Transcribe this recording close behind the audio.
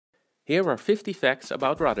Here are 50 facts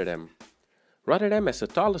about Rotterdam. Rotterdam has the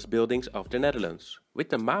tallest buildings of the Netherlands, with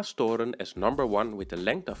the Maastoren as number 1 with a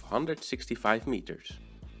length of 165 meters.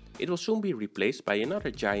 It will soon be replaced by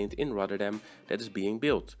another giant in Rotterdam that is being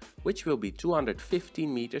built, which will be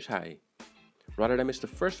 215 meters high. Rotterdam is the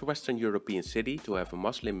first Western European city to have a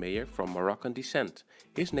Muslim mayor from Moroccan descent.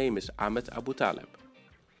 His name is Ahmed Abu Taleb.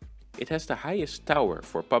 It has the highest tower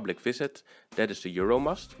for public visit, that is the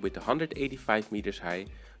Euromast, with 185 meters high.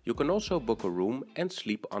 You can also book a room and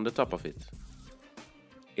sleep on the top of it.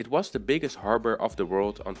 It was the biggest harbor of the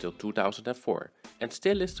world until 2004 and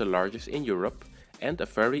still is the largest in Europe and a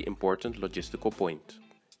very important logistical point.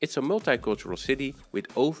 It's a multicultural city with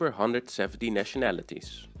over 170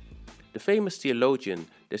 nationalities. The famous theologian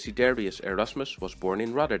Desiderius Erasmus was born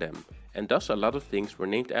in Rotterdam, and thus a lot of things were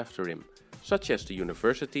named after him, such as the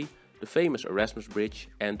university, the famous Erasmus Bridge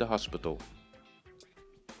and the hospital.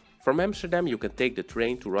 From Amsterdam you can take the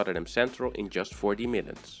train to Rotterdam Central in just 40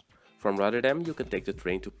 minutes. From Rotterdam you can take the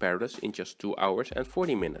train to Paris in just 2 hours and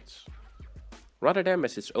 40 minutes. Rotterdam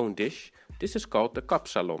has its own dish. This is called the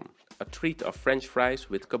kapsalon, a treat of French fries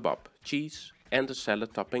with kebab, cheese and a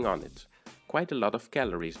salad topping on it. Quite a lot of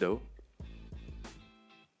calories though.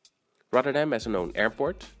 Rotterdam has an own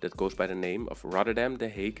airport that goes by the name of Rotterdam The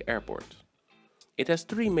Hague Airport. It has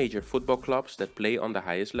 3 major football clubs that play on the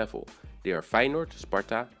highest level. They are Feyenoord,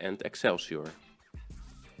 Sparta and Excelsior.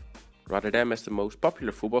 Rotterdam has the most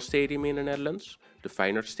popular football stadium in the Netherlands, the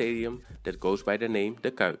Feyenoord Stadium, that goes by the name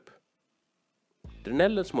the Kuip. The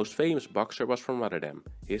Netherlands' most famous boxer was from Rotterdam.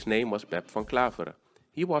 His name was Beb van Klaveren.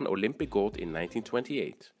 He won Olympic gold in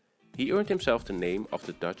 1928. He earned himself the name of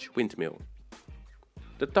the Dutch windmill.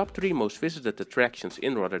 The top 3 most visited attractions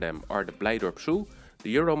in Rotterdam are the Blijdorp Zoo,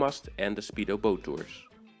 the Euromast and the Speedo boat tours.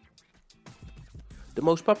 The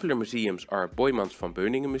most popular museums are Boijmans van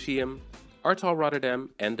Beuningen Museum, Art Hall Rotterdam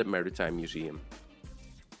and the Maritime Museum.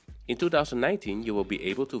 In 2019 you will be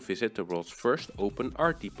able to visit the world's first open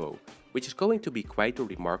art depot, which is going to be quite a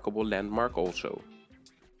remarkable landmark also.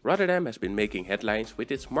 Rotterdam has been making headlines with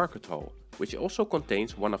its Market Hall, which also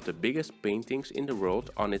contains one of the biggest paintings in the world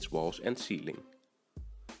on its walls and ceiling.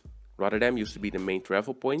 Rotterdam used to be the main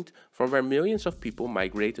travel point from where millions of people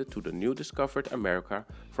migrated to the new discovered America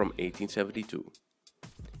from 1872.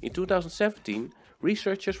 In 2017,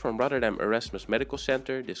 researchers from Rotterdam Erasmus Medical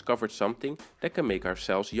Center discovered something that can make our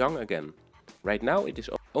cells young again. Right now it is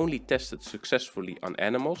only tested successfully on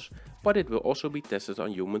animals, but it will also be tested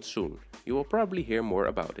on humans soon. You will probably hear more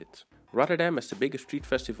about it. Rotterdam has the biggest street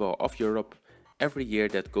festival of Europe every year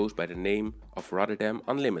that goes by the name of Rotterdam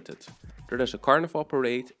Unlimited. There is a carnival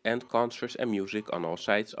parade and concerts and music on all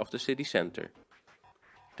sides of the city center.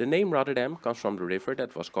 The name Rotterdam comes from the river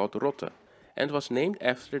that was called Rotte and was named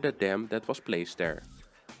after the dam that was placed there.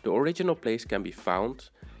 The original place can be found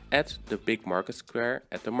at the big market square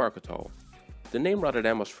at the Market Hall. The name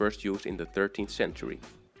Rotterdam was first used in the 13th century.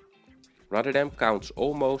 Rotterdam counts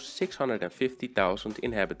almost 650,000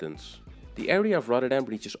 inhabitants. The area of Rotterdam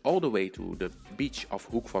reaches all the way to the beach of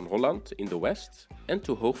Hoek van Holland in the west and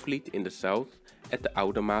to Hoogvliet in the south at the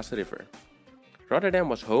Oude Maas River. Rotterdam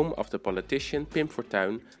was home of the politician Pim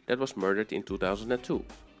Fortuyn that was murdered in 2002.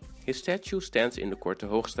 His statue stands in the Korte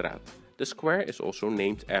Hoogstraat. The square is also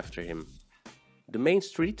named after him. The main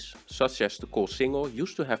streets, such as the Koolsingel,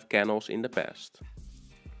 used to have canals in the past.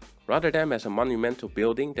 Rotterdam has a monumental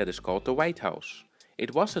building that is called the White House.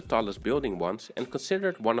 It was the tallest building once and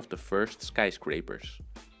considered one of the first skyscrapers.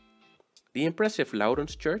 The impressive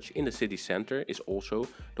Laurens Church in the city center is also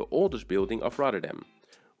the oldest building of Rotterdam,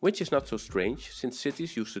 which is not so strange since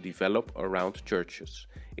cities used to develop around churches.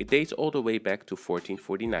 It dates all the way back to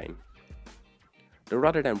 1449. The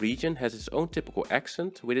Rotterdam region has its own typical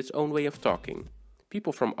accent with its own way of talking.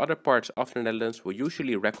 People from other parts of the Netherlands will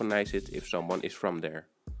usually recognize it if someone is from there.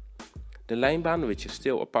 The Lijnbaan, which is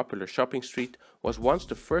still a popular shopping street, was once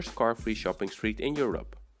the first car-free shopping street in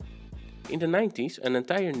Europe. In the 90s, an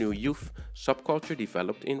entire new youth subculture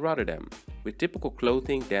developed in Rotterdam, with typical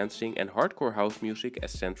clothing, dancing and hardcore house music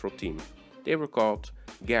as central theme. They were called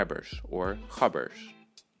gabbers or gabbers.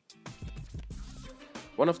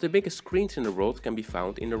 One of the biggest screens in the world can be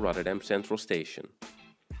found in the Rotterdam Central Station.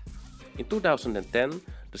 In 2010,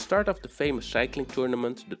 the start of the famous cycling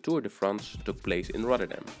tournament, the Tour de France, took place in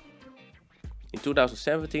Rotterdam. In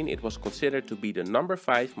 2017 it was considered to be the number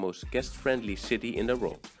 5 most guest-friendly city in the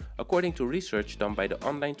world, according to research done by the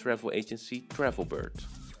online travel agency Travelbird.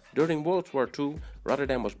 During World War II,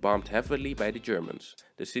 Rotterdam was bombed heavily by the Germans.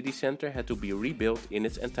 The city center had to be rebuilt in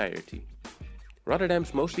its entirety. Rotterdam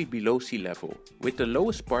is mostly below sea level, with the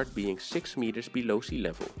lowest part being 6 meters below sea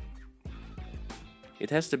level. It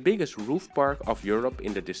has the biggest roof park of Europe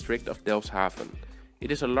in the district of Delfshaven.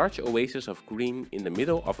 It is a large oasis of green in the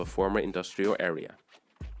middle of a former industrial area.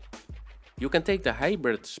 You can take the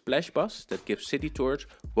hybrid splash bus that gives city tours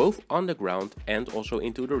both on the ground and also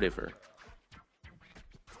into the river.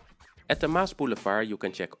 At the Maas Boulevard you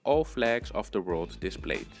can check all flags of the world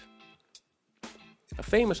displayed. A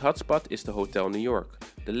famous hotspot is the Hotel New York,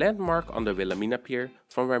 the landmark on the Wilhelmina Pier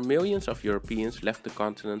from where millions of Europeans left the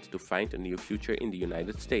continent to find a new future in the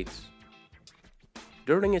United States.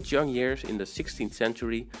 During its young years in the 16th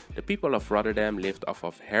century, the people of Rotterdam lived off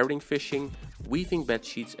of herring fishing, weaving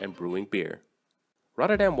bedsheets and brewing beer.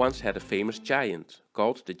 Rotterdam once had a famous giant,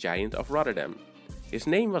 called the Giant of Rotterdam. His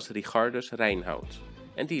name was Richardus Reinhout,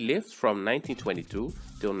 and he lived from 1922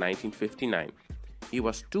 till 1959. He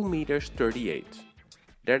was 2 meters 38.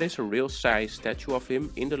 There is a real size statue of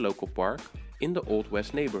him in the local park in the Old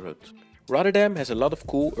West neighborhood. Rotterdam has a lot of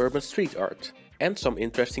cool urban street art and some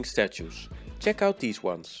interesting statues. Check out these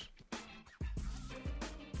ones.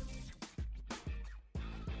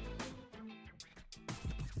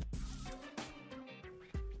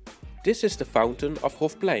 This is the fountain of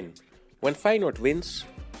Hofplein. When Feyenoord wins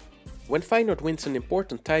an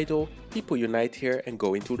important title, people unite here and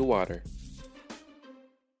go into the water.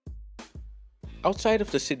 Outside of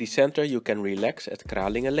the city center you can relax at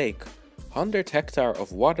Kralingen Lake, 100 hectares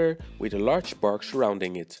of water with a large park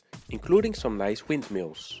surrounding it, including some nice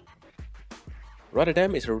windmills.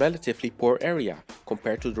 Rotterdam is a relatively poor area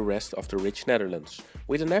compared to the rest of the rich Netherlands,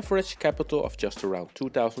 with an average capital of just around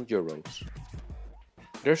 2,000 euros.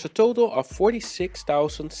 There's a total of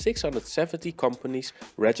 46,670 companies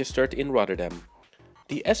registered in Rotterdam.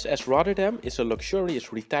 The SS Rotterdam is a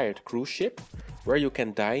luxurious retired cruise ship where you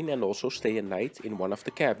can dine and also stay a night in one of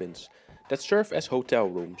the cabins that serve as hotel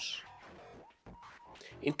rooms.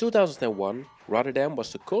 In 2001, Rotterdam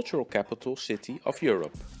was the cultural capital city of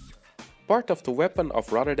Europe. Part of the weapon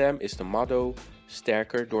of Rotterdam is the motto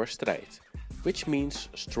Sterker door strijd, which means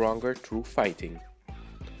stronger through fighting.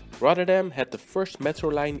 Rotterdam had the first metro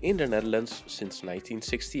line in the Netherlands since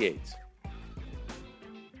 1968.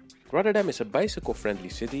 Rotterdam is a bicycle-friendly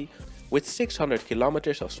city with 600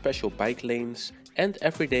 kilometers of special bike lanes, and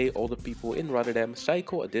every day all the people in Rotterdam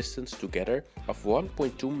cycle a distance together of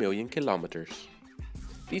 1.2 million kilometers.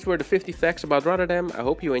 These were the 50 facts about Rotterdam. I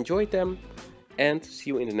hope you enjoyed them and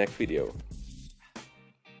see you in the next video.